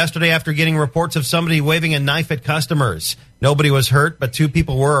store yesterday after getting reports of somebody waving a knife at customers. Nobody was hurt, but 2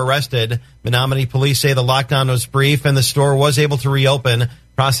 people were arrested. Menominee police say the lockdown was brief and the store was able to reopen.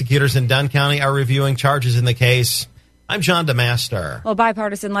 Prosecutors in Dunn County are reviewing charges in the case. I'm John DeMaster. Well,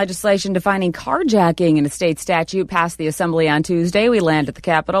 bipartisan legislation defining carjacking in a state statute passed the Assembly on Tuesday. We land at the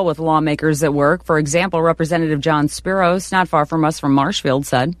Capitol with lawmakers at work. For example, Representative John Spiros, not far from us from Marshfield,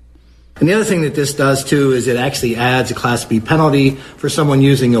 said. And the other thing that this does, too, is it actually adds a Class B penalty for someone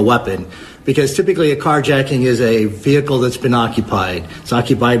using a weapon. Because typically a carjacking is a vehicle that's been occupied. It's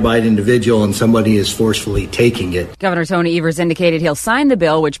occupied by an individual and somebody is forcefully taking it. Governor Tony Evers indicated he'll sign the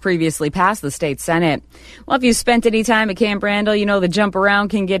bill, which previously passed the state Senate. Well, if you spent any time at Camp Randall, you know the jump around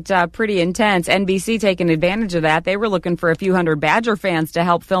can get pretty intense. NBC taking advantage of that. They were looking for a few hundred Badger fans to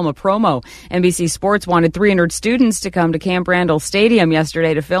help film a promo. NBC Sports wanted 300 students to come to Camp Randall Stadium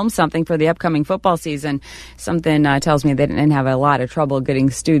yesterday to film something for the upcoming football season. Something tells me they didn't have a lot of trouble getting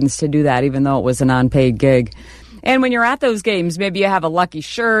students to do that, even though it was an unpaid gig. And when you're at those games, maybe you have a lucky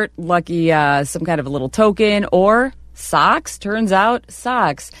shirt, some kind of a little token, or socks. Turns out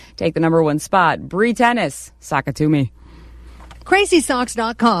socks take the number 1 spot. Bree Tennis, sock it to me.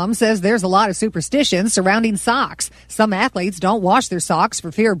 CrazySocks.com says there's a lot of superstition surrounding socks. Some athletes don't wash their socks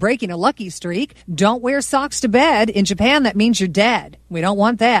for fear of breaking a lucky streak. Don't wear socks to bed. In Japan, that means you're dead. We don't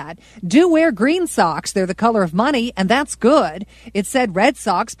want that. Do wear green socks. They're the color of money, and that's good. It said red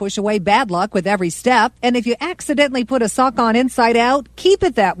socks push away bad luck with every step. And if you accidentally put a sock on inside out, keep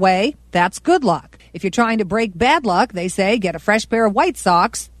it that way. That's good luck. If you're trying to break bad luck, they say get a fresh pair of white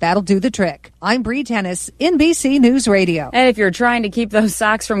socks. That'll do the trick. I'm Bree Tennis, NBC News Radio. And if you're trying to keep those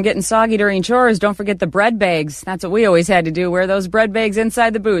socks from getting soggy during chores, don't forget the bread bags. That's what we always had to do, wear those bread bags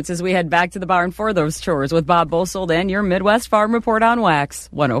inside the boots as we head back to the barn for those chores with Bob Bosold and your Midwest Farm Report on Wax,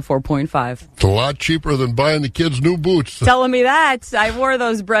 104.5. It's a lot cheaper than buying the kids new boots. Telling me that. I wore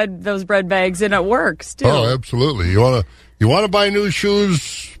those bread bags and it works too. Oh, absolutely. You want to buy new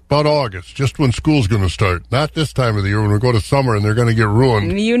shoes about August, just when school's going to start. Not this time of the year when we go to summer and they're going to get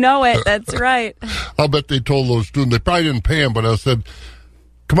ruined. You know it. That's right. I'll bet they told those students, they probably didn't pay them, but I said,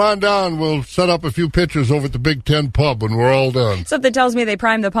 come on down, we'll set up a few pictures over at the Big Ten pub when we're all done. Something tells me they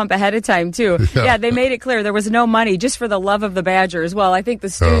primed the pump ahead of time, too. Yeah, they made it clear there was no money, just for the love of the Badgers. Well, I think the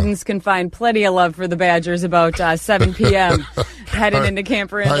students can find plenty of love for the Badgers about 7 p.m. heading into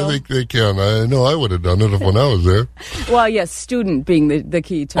Camp Randall. I think they can. I know I would have done it when I was there. Well, yes, student being the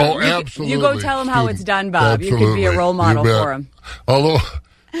key term. Oh, absolutely. You go tell them how it's done, Bob. Absolutely. You could be a role model for them. Although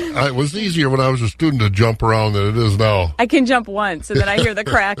it was easier when I was a student to jump around than it is now. I can jump once, and then I hear the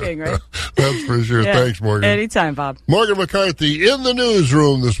cracking, right? That's for sure. Yeah. Thanks, Morgan. Anytime, Bob. Morgan McCarthy in the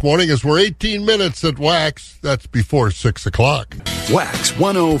newsroom this morning as we're 18 minutes at Wax. That's before 6 o'clock. Wax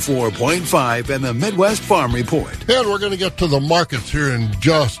 104.5 and the Midwest Farm Report. And we're going to get to the markets here in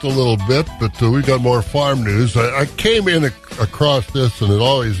just a little bit, but we've got more farm news. I came in across this, and it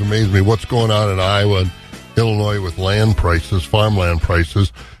always amazed me what's going on in Iowa and Illinois with land prices, farmland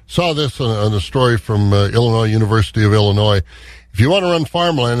prices. Saw this on a story from Illinois, University of Illinois. If you want to run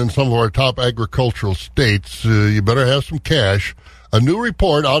farmland in some of our top agricultural states, you better have some cash. A new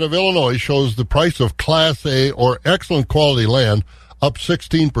report out of Illinois shows the price of Class A or excellent quality land up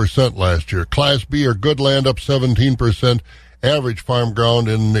 16% last year. Class B or good land up 17%. Average farm ground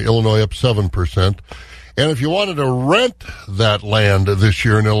in Illinois up 7%. And if you wanted to rent that land this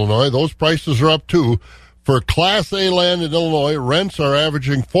year in Illinois, those prices are up too. For Class A land in Illinois, rents are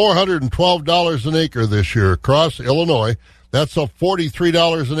averaging $412 an acre this year across Illinois. That's up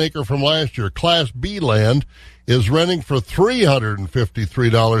 $43 an acre from last year. Class B land is renting for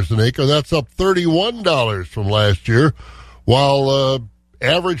 $353 an acre. That's up $31 from last year. While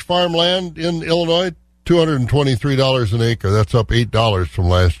average farmland in Illinois, $223 an acre. That's up $8 from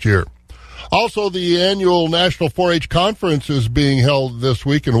last year. Also, the annual National 4-H Conference is being held this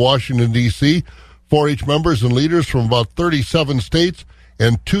week in Washington, D.C., 4-H members and leaders from about 37 states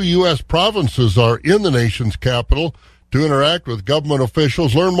and 2 U.S. provinces are in the nation's capital to interact with government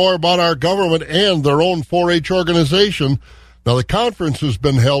officials, learn more about our government and their own 4-H organization. Now, the conference has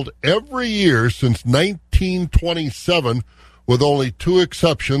been held every year since 1927 with only 2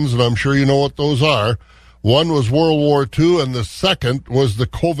 exceptions, and I'm sure you know what those are. One was World War II, and the second was the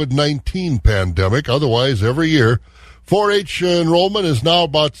COVID-19 pandemic. Otherwise, every year, 4-H enrollment is now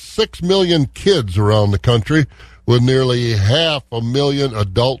about 6 million kids around the country with nearly 500,000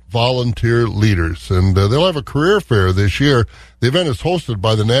 adult volunteer leaders. And they'll have a career fair this year. The event is hosted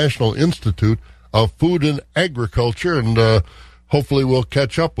by the National Institute of Food and Agriculture, and hopefully we'll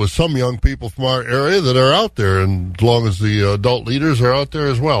catch up with some young people from our area that are out there, and as long as the adult leaders are out there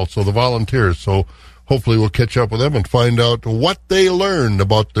as well, so the volunteers. So hopefully we'll catch up with them and find out what they learned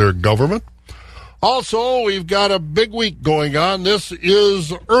about their government. Also, we've got a big week going on. This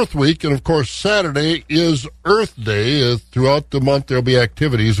is Earth Week, and, of course, Saturday is Earth Day. Throughout the month, there'll be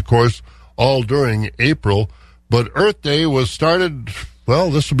activities, of course, all during April. But Earth Day was started, well,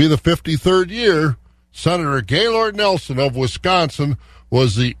 this will be the 53rd year. Senator Gaylord Nelson of Wisconsin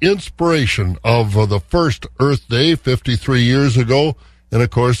was the inspiration of the first Earth Day 53 years ago. And, of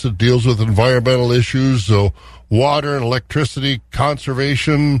course, it deals with environmental issues, so water and electricity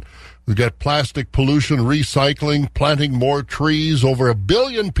conservation. We've got plastic pollution, recycling, planting more trees. Over 1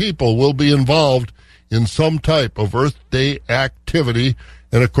 billion people will be involved in some type of Earth Day activity.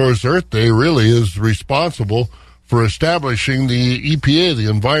 And, of course, Earth Day really is responsible for establishing the EPA, the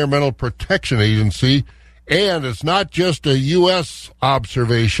Environmental Protection Agency. And it's not just a U.S.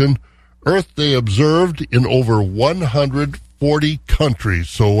 observation. Earth Day observed in over 140 countries.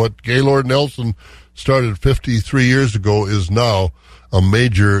 So what Gaylord Nelson started 53 years ago is now a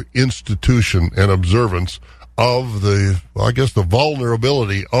major institution and observance of the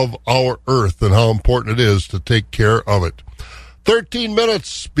vulnerability of our Earth and how important it is to take care of it. 13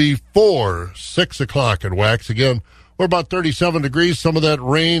 minutes before 6 o'clock at Wax. Again, we're about 37 degrees, some of that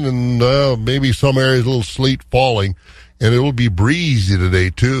rain and maybe some areas a little sleet falling, and it will be breezy today,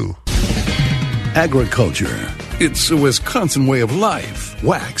 too. Agriculture. It's a Wisconsin way of life.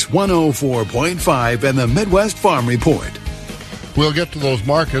 Wax 104.5 and the Midwest Farm Report. We'll get to those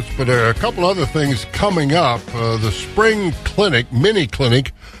markets, but a couple other things coming up. The spring clinic, mini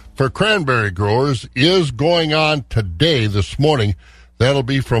clinic for cranberry growers is going on today, this morning. That'll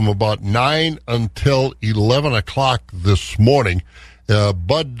be from about 9 until 11 o'clock this morning.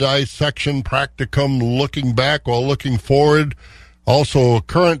 Bud dissection practicum, looking back while looking forward. Also,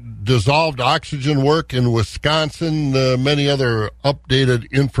 current dissolved oxygen work in Wisconsin. Many other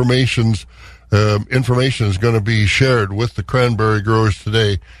updated information is going to be shared with the cranberry growers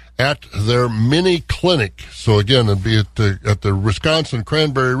today at their mini clinic. So again, it'll be at the Wisconsin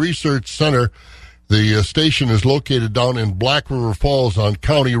Cranberry Research Center. The station is located down in Black River Falls on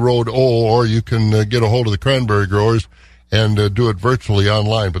County Road O, or you can get a hold of the cranberry growers and do it virtually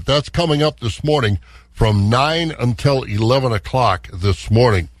online. But that's coming up this morning from 9 until 11 o'clock this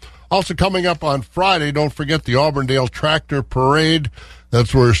morning. Also coming up on Friday, don't forget the Auburndale Tractor Parade.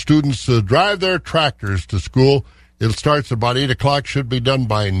 That's where students drive their tractors to school. It starts about 8 o'clock, should be done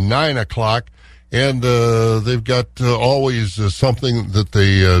by 9 o'clock. And they've got always something that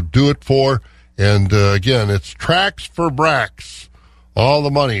they do it for. And again, it's Tracks for Brax. All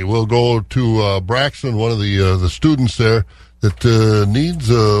the money will go to Braxton, one of the students there that needs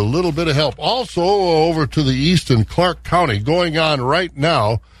a little bit of help. Also, over to the east in Clark County, going on right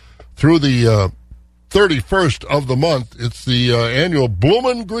now through the 31st of the month. It's the annual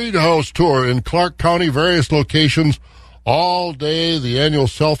Bloomin' Greenhouse Tour in Clark County, various locations all day. The annual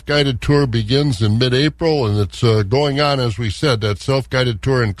self-guided tour begins in mid-April, and it's going on, as we said, that self-guided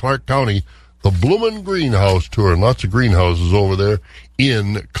tour in Clark County, the Bloomin' Greenhouse Tour, and lots of greenhouses over there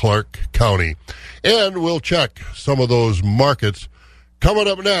in Clark County. And we'll check some of those markets coming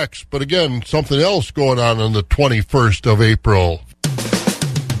up next. But again, something else going on the 21st of April.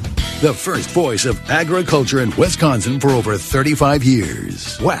 The first voice of agriculture in Wisconsin for over 35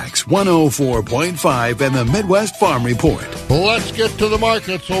 years. Wax 104.5 and the Midwest Farm Report. Let's get to the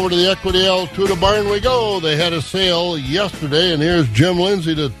markets. Over to the Equity Altoona barn we go. They had a sale yesterday, and here's Jim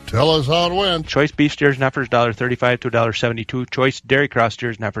Lindsay to tell us how it went. Choice beef steers and heifers $1.35 to $1.72. Choice dairy cross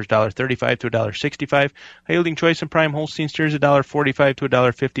steers and heifers $1.35 to $1.65. High yielding choice and prime Holstein steers $1.45 to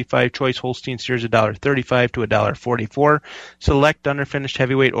 $1.55. Choice Holstein steers $1.35 to $1.44. Select underfinished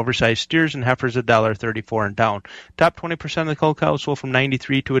heavyweight oversized steers and heifers $1.34 and down. Top 20% of the cull cows sold from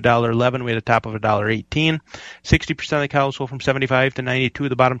 $93 to $1.11. We had a top of $1.18. 60% of the cows sold from 75 to 92.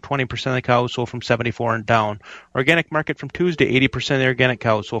 The bottom 20% of the cows sold from 74 and down. Organic market from Tuesday, 80% of the organic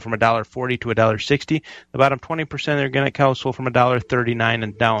cows sold from $1.40 to $1.60. The bottom 20% of the organic cows sold from $1.39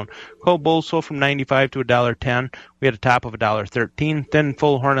 and down. Cull bulls sold from $95 to $1.10. We had a top of $1.13. Thin,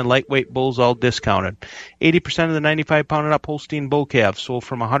 full horn, and lightweight bulls all discounted. 80% of the 95-pound and up Holstein bull calves sold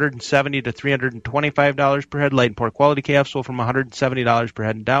from $170 to $325 per head. Light and poor quality calves sold from $170 per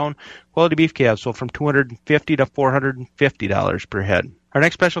head and down. Quality beef calves sold from $250 to $450 per head. Our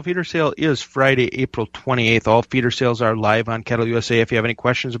next special feeder sale is Friday, April 28th. All feeder sales are live on Cattle USA. If you have any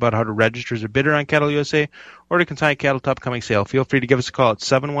questions about how to register as a bidder on Cattle USA or to consign cattle to upcoming sale, feel free to give us a call at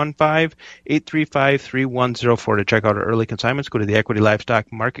 715-835-3104. To check out our early consignments, go to the Equity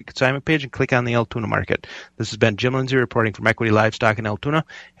Livestock Market consignment page and click on the Altoona Market. This has been Jim Lindsay reporting from Equity Livestock in Altoona.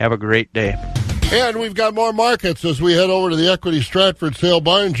 Have a great day. And we've got more markets as we head over to the Equity Stratford Sale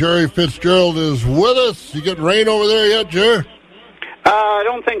Barn. Jerry Fitzgerald is with us. You getting rain over there yet, Jerry? I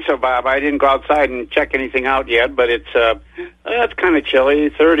don't think so, Bob. I didn't go outside and check anything out yet, but it's kind of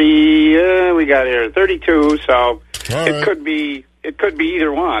chilly. 30, we got here 32, so it could be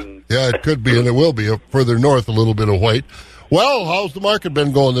either one. Yeah, it could be, and it will be up further north, a little bit of white. Well, how's the market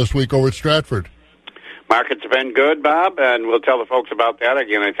been going this week over at Stratford? Markets have been good, Bob, and we'll tell the folks about that.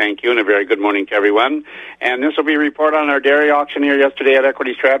 Again, I thank you, and a very good morning to everyone. And this will be a report on our dairy auction here yesterday at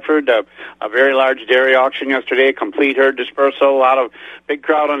Equity Stratford. A very large dairy auction yesterday, complete herd dispersal, a lot of big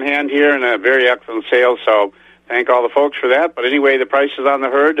crowd on hand here, and a very excellent sale. So thank all the folks for that. But anyway, the prices on the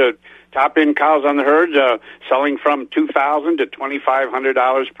herd, top-end cows on the herd selling from $2,000 to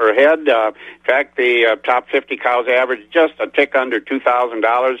 $2,500 per head. In fact, the top 50 cows average just a tick under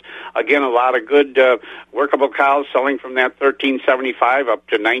 $2,000. Again, a lot of good workable cows selling from that $1,375 up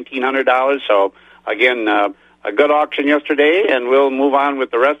to $1,900. So, again, a good auction yesterday, and we'll move on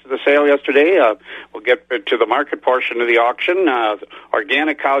with the rest of the sale yesterday. We'll get to the market portion of the auction.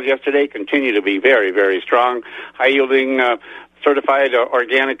 Organic cows yesterday continue to be very, very strong. High-yielding certified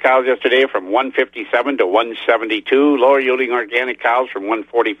organic cows yesterday from 157 to 172. Lower yielding organic cows from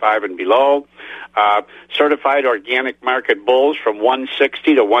 145 and below. Certified organic market bulls from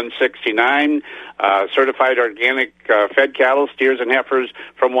 160 to 169. Certified organic fed cattle, steers and heifers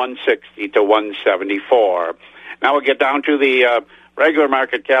from 160 to 174. Now we'll get down to the Regular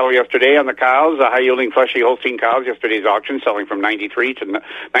market cattle yesterday on the cows, high-yielding fleshy Holstein cows, yesterday's auction selling from 93 to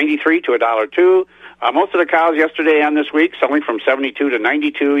 $1.02. Most of the cows yesterday and this week selling from 72 to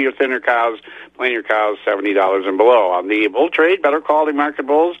 92. Your thinner cows, plainer cows, $70 and below. On the bull trade, better quality market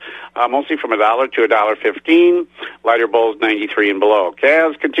bulls, mostly from $1 to $1.15. Lighter bulls, 93 and below.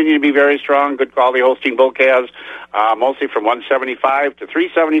 Calves continue to be very strong. Good quality Holstein bull calves, mostly from $175 to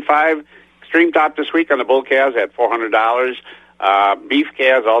 $375. Extreme top this week on the bull calves at $400. Beef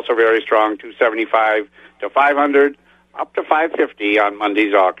calves also very strong, $275 to $500. Up to $550 on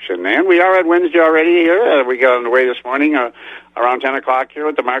Monday's auction. And we are at Wednesday already here. We got underway this morning around 10 o'clock here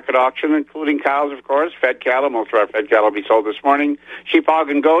with the market auction, including cows, of course, fed cattle. Most of our fed cattle will be sold this morning. Sheep, hog,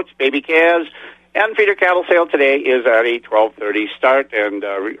 and goats, baby calves. And feeder cattle sale today is at a 12:30 start. And,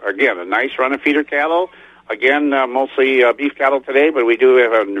 again, a nice run of feeder cattle. Again, mostly beef cattle today, but we do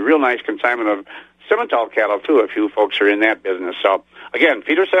have a real nice consignment of Simmental cattle, too, if you folks are in that business. So, again,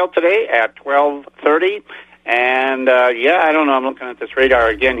 feeder sale today at 12:30. And, I don't know. I'm looking at this radar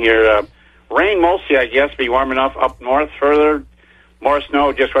again here. Rain mostly, I guess, be warm enough up north further. More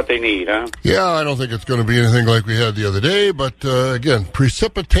snow, just what they need, huh? Yeah, I don't think it's going to be anything like we had the other day. But, again,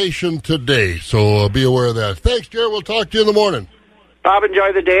 precipitation today. So be aware of that. Thanks, Jared. We'll talk to you in the morning. Bob,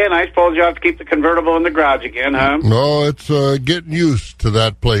 enjoy the day. And I suppose you have to keep the convertible in the garage again, huh? No, it's getting used to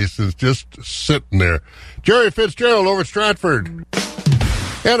that place. It's just sitting there. Jerry Fitzgerald over at Stratford.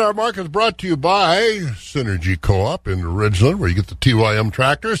 And our market is brought to you by Synergy Co-op in Ridgeland, where you get the TYM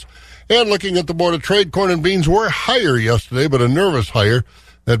tractors. And looking at the Board of Trade, corn and beans were higher yesterday, but a nervous higher.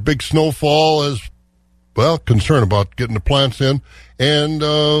 That big snowfall is, concern about getting the plants in, and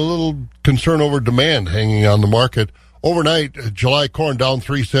a little concern over demand hanging on the market. Overnight, July corn down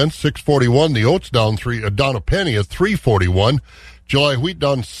 3 cents, $6.41. The oats down a penny at $3.41. July wheat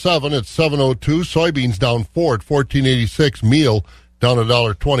down 7 at $7.02. Soybeans down 4 at $14.86. Meal down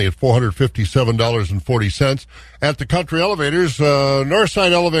 $1.20 at $457.40. At the country elevators,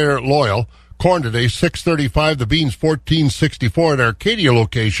 Northside Elevator at Loyal, corn today $6.35, the beans $14.64 at Arcadia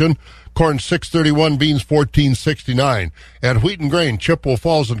location. Corn $6.31, beans $14.69. At Wheat and Grain, Chippewa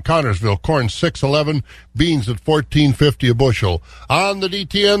Falls and Connorsville, corn $6.11, beans at $14.50 a bushel. On the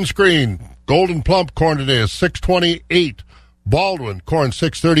DTN screen, Golden Plump corn today is $6.28. Baldwin, corn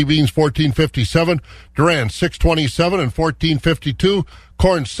 $6.30, beans $14.57. Durand $6.27 and $14.52.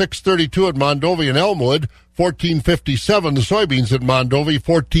 Corn $6.32 at Mondovi and Elmwood, $14.57. The soybeans at Mondovi,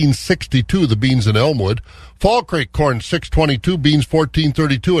 $14.62. The beans in Elmwood. Fall Creek corn $6.22, beans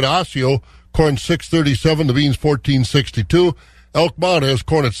 $14.32 at Osseo. Corn $6.37. The beans $14.62. Elk Mound has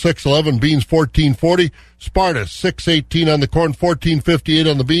corn at $6.11, beans $14.40. Sparta $6.18 on the corn, $14.58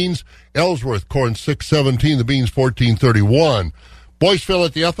 on the beans. Ellsworth corn $6.17, the beans $14.31. Boyceville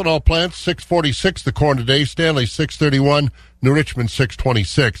at the ethanol plant $6.46 the corn today. Stanley $6.31, New Richmond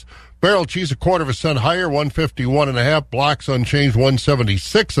 $6.26. Barrel cheese a quarter of a cent higher, $1.51.5. Blocks unchanged,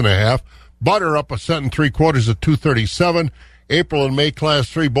 $1.76.5. Butter up a cent and 3/4 at $2.37. April and May class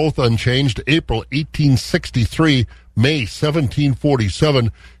 3 both unchanged. April 1863. May 1747,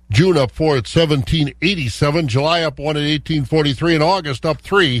 June up 4 at 1787, July up 1 at 1843, and August up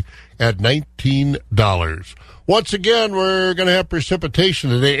 3 at $19. Once again, we're going to have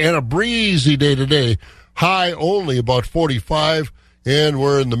precipitation today and a breezy day today. High only about 45, and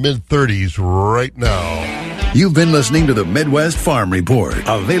we're in the mid-30s right now. You've been listening to the Midwest Farm Report,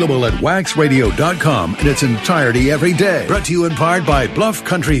 available at waxradio.com in its entirety every day. Brought to you in part by Bluff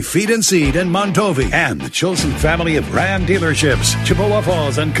Country Feed and Seed in Mondovi and the Chilson family of Ram dealerships, Chippewa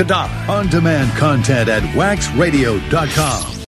Falls and Cadott. On-demand content at waxradio.com.